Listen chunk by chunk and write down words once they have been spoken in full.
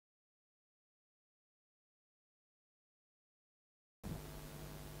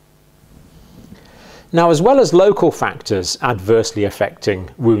Now, as well as local factors adversely affecting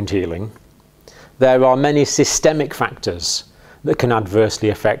wound healing, there are many systemic factors that can adversely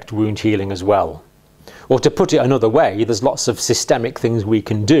affect wound healing as well. Or to put it another way, there's lots of systemic things we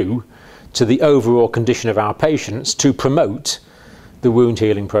can do to the overall condition of our patients to promote the wound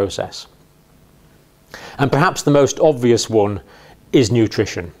healing process. And perhaps the most obvious one is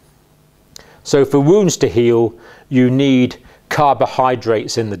nutrition. So for wounds to heal, you need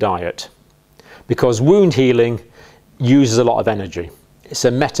carbohydrates in the diet, because wound healing uses a lot of energy. It's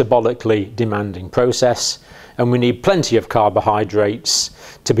a metabolically demanding process, and we need plenty of carbohydrates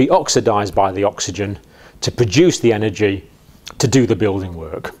to be oxidized by the oxygen to produce the energy to do the building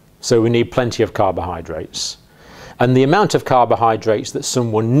work. So we need plenty of carbohydrates. And the amount of carbohydrates that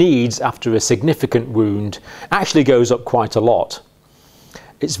someone needs after a significant wound actually goes up quite a lot.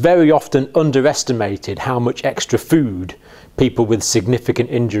 It's very often underestimated how much extra food people with significant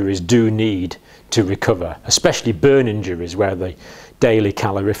injuries do need to recover, especially burn injuries where the daily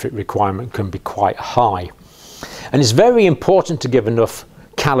calorific requirement can be quite high. And it's very important to give enough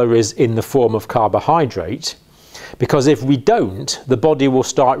calories in the form of carbohydrate, because if we don't, the body will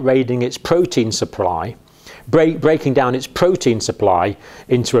start raiding its protein supply, breaking down its protein supply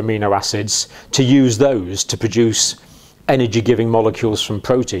into amino acids to use those to produce energy-giving molecules from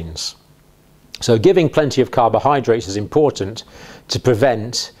proteins. So giving plenty of carbohydrates is important to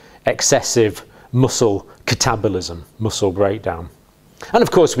prevent excessive muscle catabolism, muscle breakdown. And of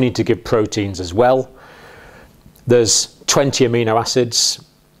course we need to give proteins as well. There's 20 amino acids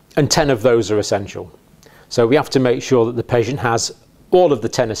and 10 of those are essential. So we have to make sure that the patient has all of the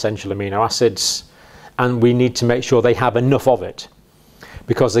 10 essential amino acids, and we need to make sure they have enough of it,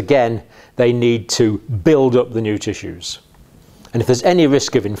 because again they need to build up the new tissues. And if there's any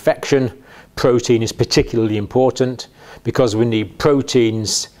risk of infection, protein is particularly important, because we need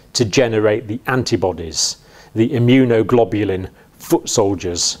proteins to generate the antibodies, the immunoglobulin foot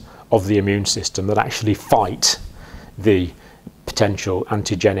soldiers of the immune system that actually fight the potential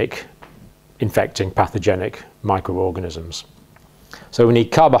antigenic, infecting, pathogenic microorganisms. So we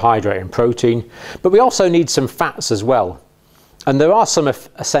need carbohydrate and protein, but we also need some fats as well. And there are some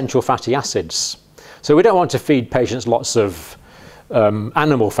essential fatty acids. So we don't want to feed patients lots of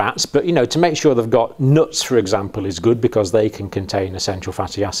animal fats, but to make sure they've got nuts, for example, is good, because they can contain essential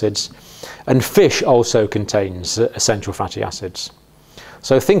fatty acids. And fish also contains essential fatty acids.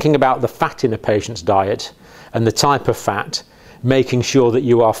 So thinking about the fat in a patient's diet and the type of fat, making sure that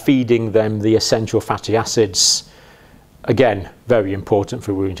you are feeding them the essential fatty acids, again, very important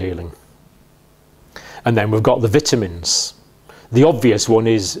for wound healing. And then we've got the vitamins. The obvious one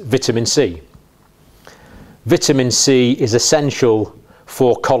is vitamin C. Vitamin C is essential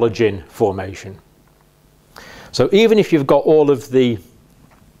for collagen formation. So even if you've got all of the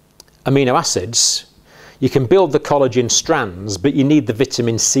amino acids, you can build the collagen strands, but you need the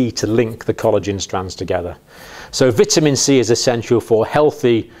vitamin C to link the collagen strands together. So vitamin C is essential for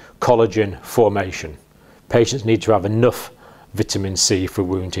healthy collagen formation. Patients need to have enough vitamin C for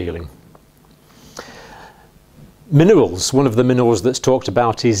wound healing. Minerals, one of the minerals that's talked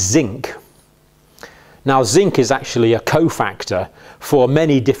about is zinc. Now zinc is actually a cofactor for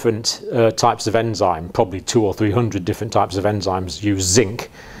many different types of enzyme, probably 200 or 300 different types of enzymes use zinc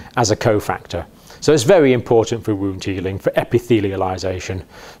as a cofactor. So it's very important for wound healing, for epithelialization.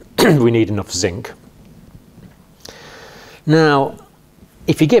 We need enough zinc. Now,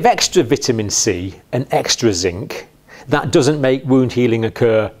 if you give extra vitamin C and extra zinc, that doesn't make wound healing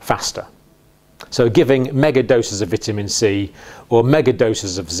occur faster. So giving mega doses of vitamin C or mega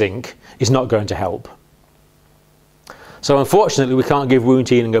doses of zinc is not going to help. So unfortunately we can't give wound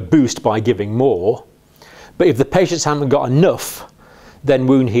healing a boost by giving more, but if the patients haven't got enough, then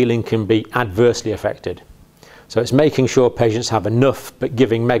wound healing can be adversely affected. So it's making sure patients have enough, but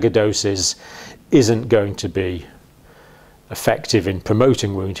giving mega doses isn't going to be effective in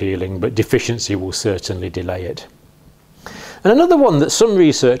promoting wound healing, but deficiency will certainly delay it. And another one that some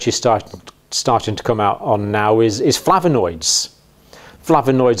research is starting to come out on now is flavonoids.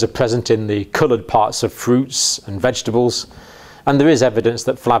 Flavonoids are present in the coloured parts of fruits and vegetables, and there is evidence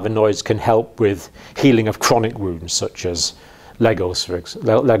that flavonoids can help with healing of chronic wounds such as leg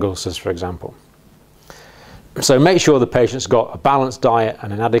ulcers, for example. So make sure the patient's got a balanced diet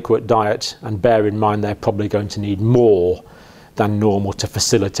and an adequate diet, and bear in mind they're probably going to need more than normal to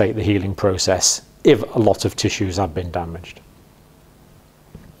facilitate the healing process if a lot of tissues have been damaged.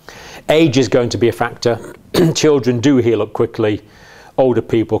 Age is going to be a factor. Children do heal up quickly. Older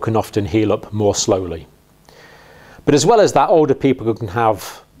people can often heal up more slowly. But as well as that, older people can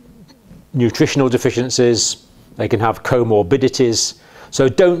have nutritional deficiencies, they can have comorbidities So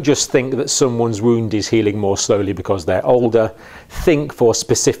don't just think that someone's wound is healing more slowly because they're older. Think for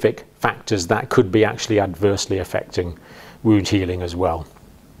specific factors that could be actually adversely affecting wound healing as well.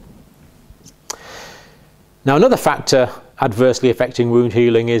 Now, another factor adversely affecting wound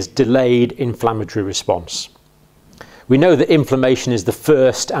healing is delayed inflammatory response. We know that inflammation is the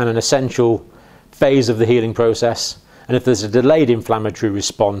first and an essential phase of the healing process, and if there's a delayed inflammatory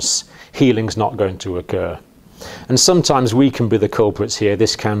response, healing's not going to occur. And sometimes we can be the culprits here.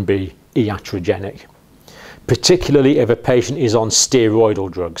 This can be iatrogenic, particularly if a patient is on steroidal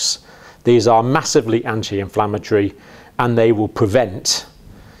drugs. These are massively anti-inflammatory and they will prevent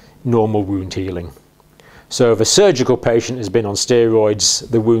normal wound healing. So if a surgical patient has been on steroids,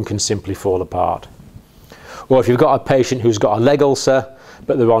 the wound can simply fall apart. Or if you've got a patient who's got a leg ulcer,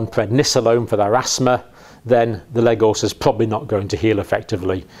 but they're on prednisolone for their asthma, then the leg ulcer is probably not going to heal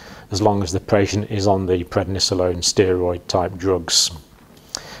effectively as long as the patient is on the prednisolone steroid type drugs.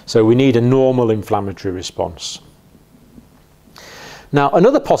 So we need a normal inflammatory response. Now,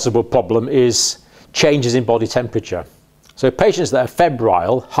 another possible problem is changes in body temperature. So patients that are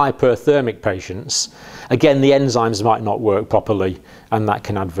febrile, hyperthermic patients, again, the enzymes might not work properly and that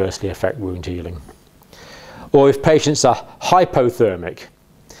can adversely affect wound healing. Or if patients are hypothermic,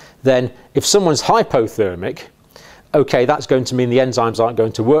 then if someone's hypothermic, okay, that's going to mean the enzymes aren't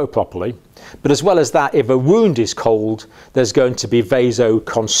going to work properly. But as well as that, if a wound is cold, there's going to be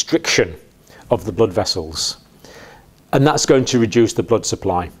vasoconstriction of the blood vessels. And that's going to reduce the blood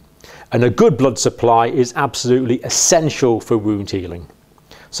supply. And a good blood supply is absolutely essential for wound healing.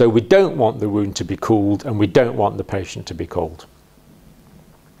 So we don't want the wound to be cooled and we don't want the patient to be cold.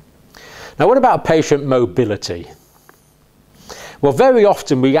 Now, what about patient mobility? Well, very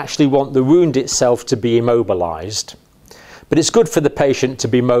often we actually want the wound itself to be immobilized, but it's good for the patient to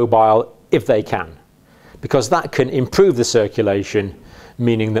be mobile if they can, because that can improve the circulation,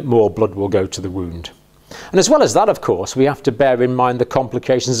 meaning that more blood will go to the wound. And as well as that, of course, we have to bear in mind the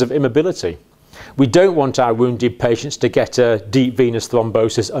complications of immobility. We don't want our wounded patients to get a deep venous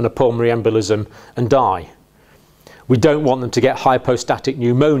thrombosis and a pulmonary embolism and die. We don't want them to get hypostatic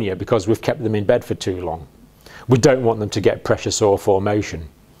pneumonia because we've kept them in bed for too long. We don't want them to get pressure sore formation.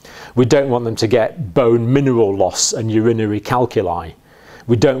 We don't want them to get bone mineral loss and urinary calculi.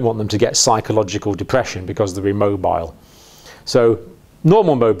 We don't want them to get psychological depression because they're immobile. So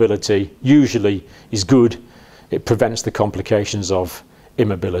normal mobility usually is good. It prevents the complications of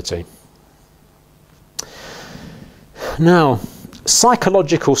immobility. Now,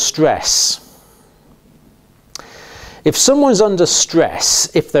 psychological stress. If someone's under stress,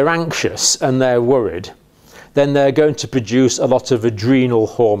 if they're anxious and they're worried, then they're going to produce a lot of adrenal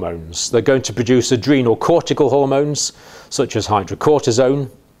hormones. They're going to produce adrenal cortical hormones, such as hydrocortisone,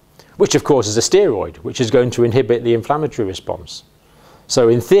 which of course is a steroid, which is going to inhibit the inflammatory response. So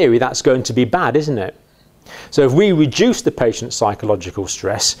in theory, that's going to be bad, isn't it? So if we reduce the patient's psychological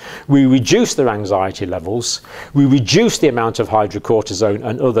stress, we reduce their anxiety levels, we reduce the amount of hydrocortisone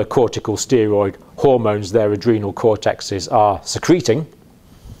and other cortical steroid hormones their adrenal cortexes are secreting,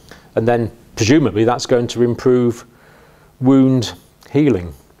 and then presumably that's going to improve wound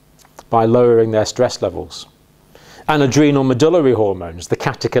healing by lowering their stress levels. And adrenal medullary hormones, the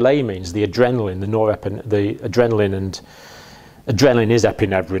catecholamines, the adrenaline, the adrenaline, and adrenaline is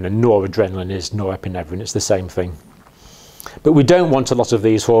epinephrine and noradrenaline is norepinephrine. It's the same thing. But we don't want a lot of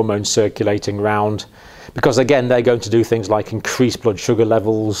these hormones circulating around because, again, they're going to do things like increase blood sugar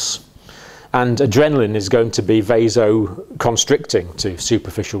levels, and adrenaline is going to be vasoconstricting to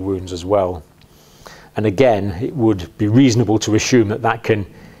superficial wounds as well. And again, it would be reasonable to assume that that can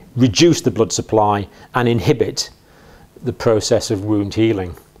reduce the blood supply and inhibit the process of wound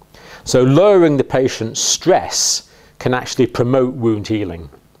healing. So lowering the patient's stress can actually promote wound healing.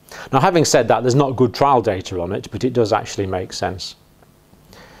 Now, having said that, there's not good trial data on it, but it does actually make sense.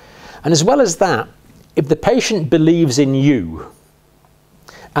 And as well as that, if the patient believes in you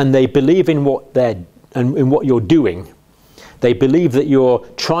and they believe in what you're doing, they believe that you're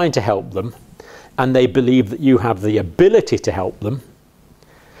trying to help them, and they believe that you have the ability to help them,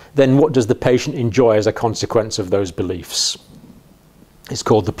 then what does the patient enjoy as a consequence of those beliefs? It's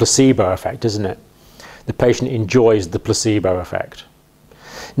called the placebo effect, isn't it? The patient enjoys the placebo effect.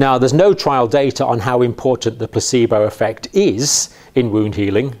 Now, there's no trial data on how important the placebo effect is in wound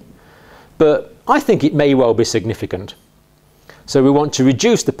healing, but I think it may well be significant. So we want to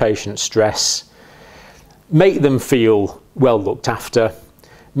reduce the patient's stress, make them feel well looked after,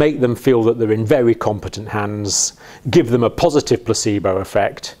 make them feel that they're in very competent hands, give them a positive placebo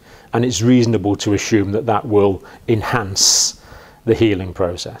effect, and it's reasonable to assume that that will enhance the healing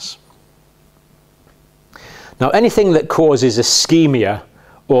process. Now, anything that causes ischemia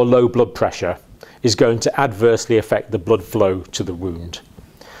or low blood pressure is going to adversely affect the blood flow to the wound.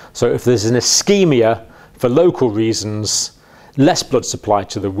 So if there's an ischemia for local reasons, less blood supply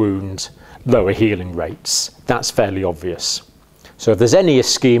to the wound, lower healing rates. That's fairly obvious. So if there's any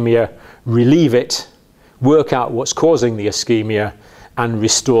ischemia, relieve it, work out what's causing the ischemia, and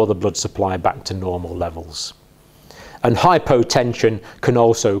restore the blood supply back to normal levels. And hypotension can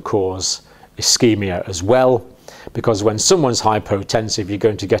also cause ischemia as well, because when someone's hypotensive, you're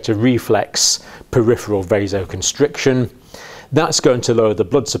going to get a reflex peripheral vasoconstriction. That's going to lower the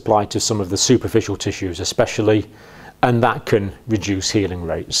blood supply to some of the superficial tissues especially, and that can reduce healing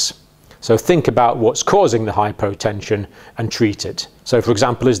rates. So think about what's causing the hypotension and treat it. So for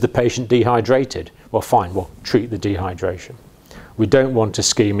example, is the patient dehydrated? Well, fine, we'll treat the dehydration. We don't want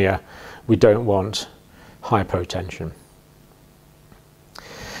ischemia, we don't want hypotension.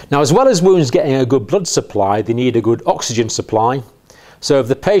 Now, as well as wounds getting a good blood supply, they need a good oxygen supply. So if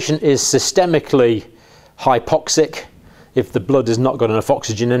the patient is systemically hypoxic, if the blood has not got enough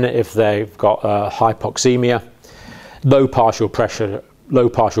oxygen in it, if they've got hypoxemia, low partial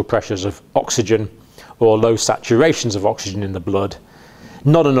pressures of oxygen or low saturations of oxygen in the blood,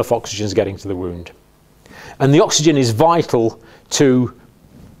 not enough oxygen is getting to the wound. And the oxygen is vital to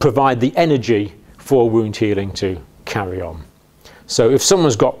provide the energy for wound healing to carry on. So if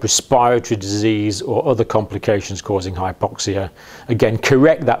someone's got respiratory disease or other complications causing hypoxia, again,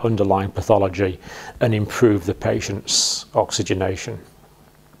 correct that underlying pathology and improve the patient's oxygenation.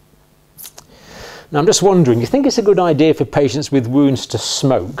 Now, I'm just wondering, you think it's a good idea for patients with wounds to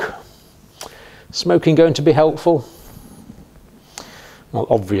smoke? Smoking going to be helpful? Well,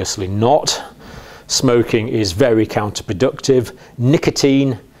 obviously not. Smoking is very counterproductive.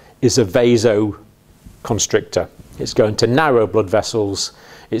 Nicotine is a vasoconstrictor. It's going to narrow blood vessels.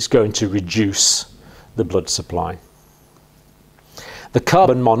 It's going to reduce the blood supply. The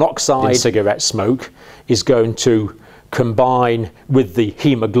carbon monoxide in cigarette smoke is going to combine with the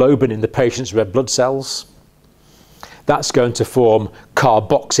hemoglobin in the patient's red blood cells. That's going to form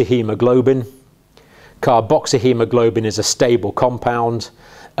carboxyhemoglobin. Carboxyhemoglobin is a stable compound,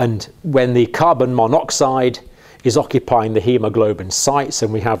 and when the carbon monoxide is occupying the hemoglobin sites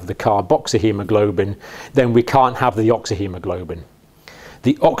and we have the carboxyhemoglobin, then we can't have the oxyhemoglobin.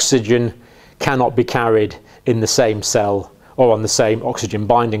 The oxygen cannot be carried in the same cell or on the same oxygen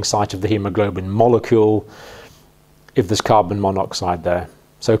binding site of the hemoglobin molecule if there's carbon monoxide there.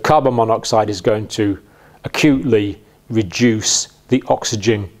 So carbon monoxide is going to acutely reduce the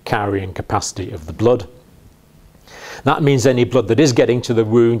oxygen carrying capacity of the blood. That means any blood that is getting to the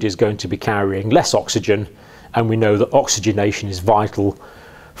wound is going to be carrying less oxygen, and we know that oxygenation is vital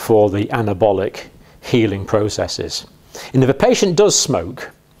for the anabolic healing processes. And if a patient does smoke,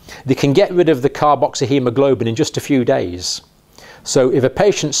 they can get rid of the carboxyhemoglobin in just a few days. So if a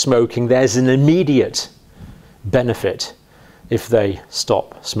patient's smoking, there's an immediate benefit if they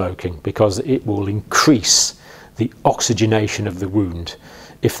stop smoking, because it will increase the oxygenation of the wound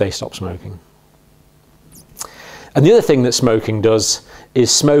if they stop smoking. And the other thing that smoking does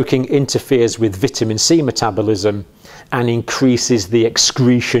is smoking interferes with vitamin C metabolism and increases the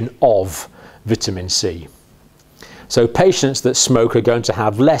excretion of vitamin C. So patients that smoke are going to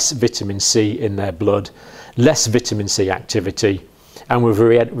have less vitamin C in their blood, less vitamin C activity, and we've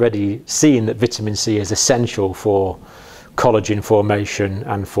already seen that vitamin C is essential for collagen formation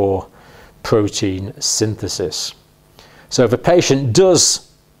and for protein synthesis. So if a patient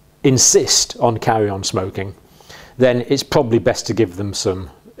does insist on carry on smoking, then it's probably best to give them some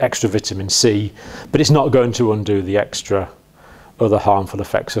extra vitamin C, but it's not going to undo the extra other harmful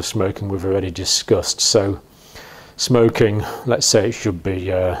effects of smoking we've already discussed. So smoking, let's say it should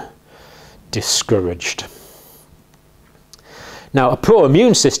be discouraged. Now, a poor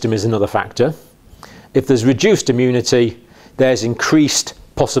immune system is another factor. If there's reduced immunity, there's increased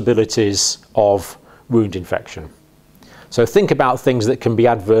possibilities of wound infection. So think about things that can be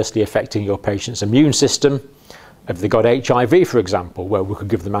adversely affecting your patient's immune system. Have they got HIV, for example, where we could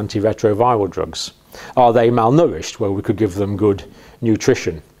give them antiretroviral drugs? Are they malnourished, where we could give them good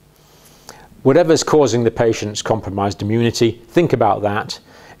nutrition? Whatever's causing the patient's compromised immunity, think about that,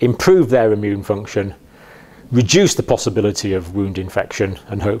 improve their immune function, reduce the possibility of wound infection,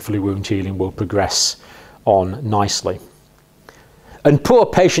 and hopefully wound healing will progress on nicely. And poor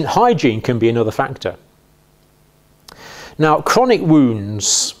patient hygiene can be another factor. Now, chronic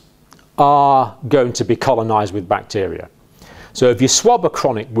wounds are going to be colonized with bacteria. So if you swab a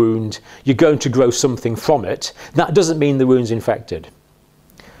chronic wound, you're going to grow something from it. That doesn't mean the wound's infected.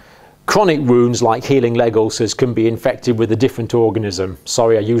 Chronic wounds like healing leg ulcers can be infected with a different organism.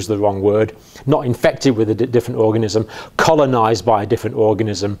 Sorry, I used the wrong word. Not infected with a different organism, colonized by a different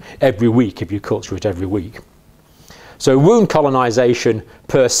organism every week if you culture it every week. So wound colonization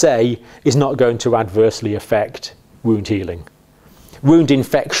per se is not going to adversely affect wound healing. Wound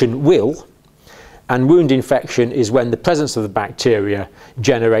infection will, and wound infection is when the presence of the bacteria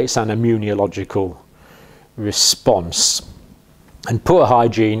generates an immunological response. And poor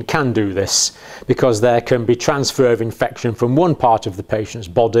hygiene can do this because there can be transfer of infection from one part of the patient's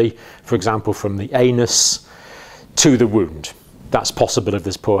body, for example from the anus, to the wound. That's possible if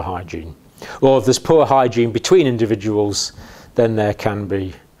there's poor hygiene. Or if there's poor hygiene between individuals, then there can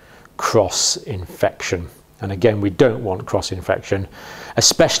be cross-infection. And again, we don't want cross-infection,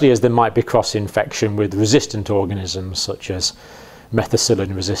 especially as there might be cross-infection with resistant organisms such as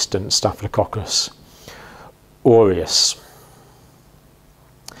methicillin-resistant Staphylococcus aureus.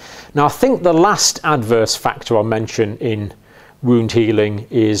 Now, I think the last adverse factor I'll mention in wound healing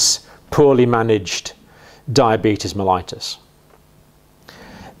is poorly managed diabetes mellitus.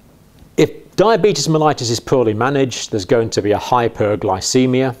 If diabetes mellitus is poorly managed, there's going to be a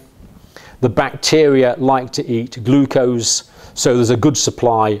hyperglycemia. The bacteria like to eat glucose, so there's a good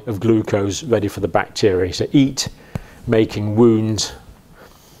supply of glucose ready for the bacteria to eat, making wound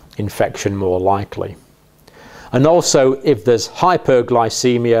infection more likely. And also, if there's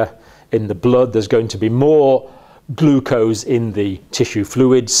hyperglycemia in the blood, there's going to be more glucose in the tissue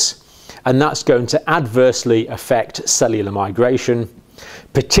fluids, and that's going to adversely affect cellular migration.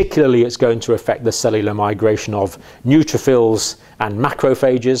 Particularly, it's going to affect the cellular migration of neutrophils and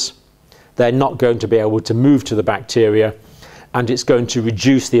macrophages. They're not going to be able to move to the bacteria, and it's going to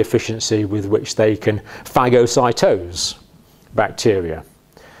reduce the efficiency with which they can phagocytose bacteria.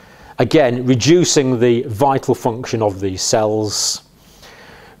 Again, reducing the vital function of these cells,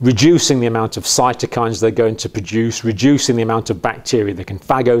 reducing the amount of cytokines they're going to produce, reducing the amount of bacteria they can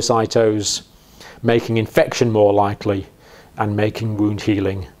phagocytose, making infection more likely, and making wound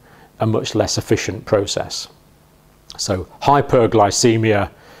healing a much less efficient process. So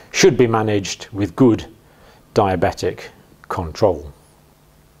hyperglycemia should be managed with good diabetic control.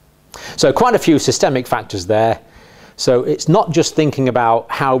 So quite a few systemic factors there. So it's not just thinking about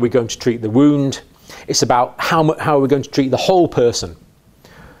how we're going to treat the wound, it's about how we're going to treat the whole person,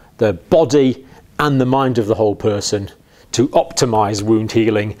 the body and the mind of the whole person, to optimize wound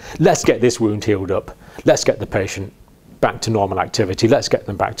healing. Let's get this wound healed up. Let's get the patient back to normal activity. Let's get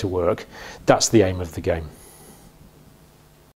them back to work. That's the aim of the game.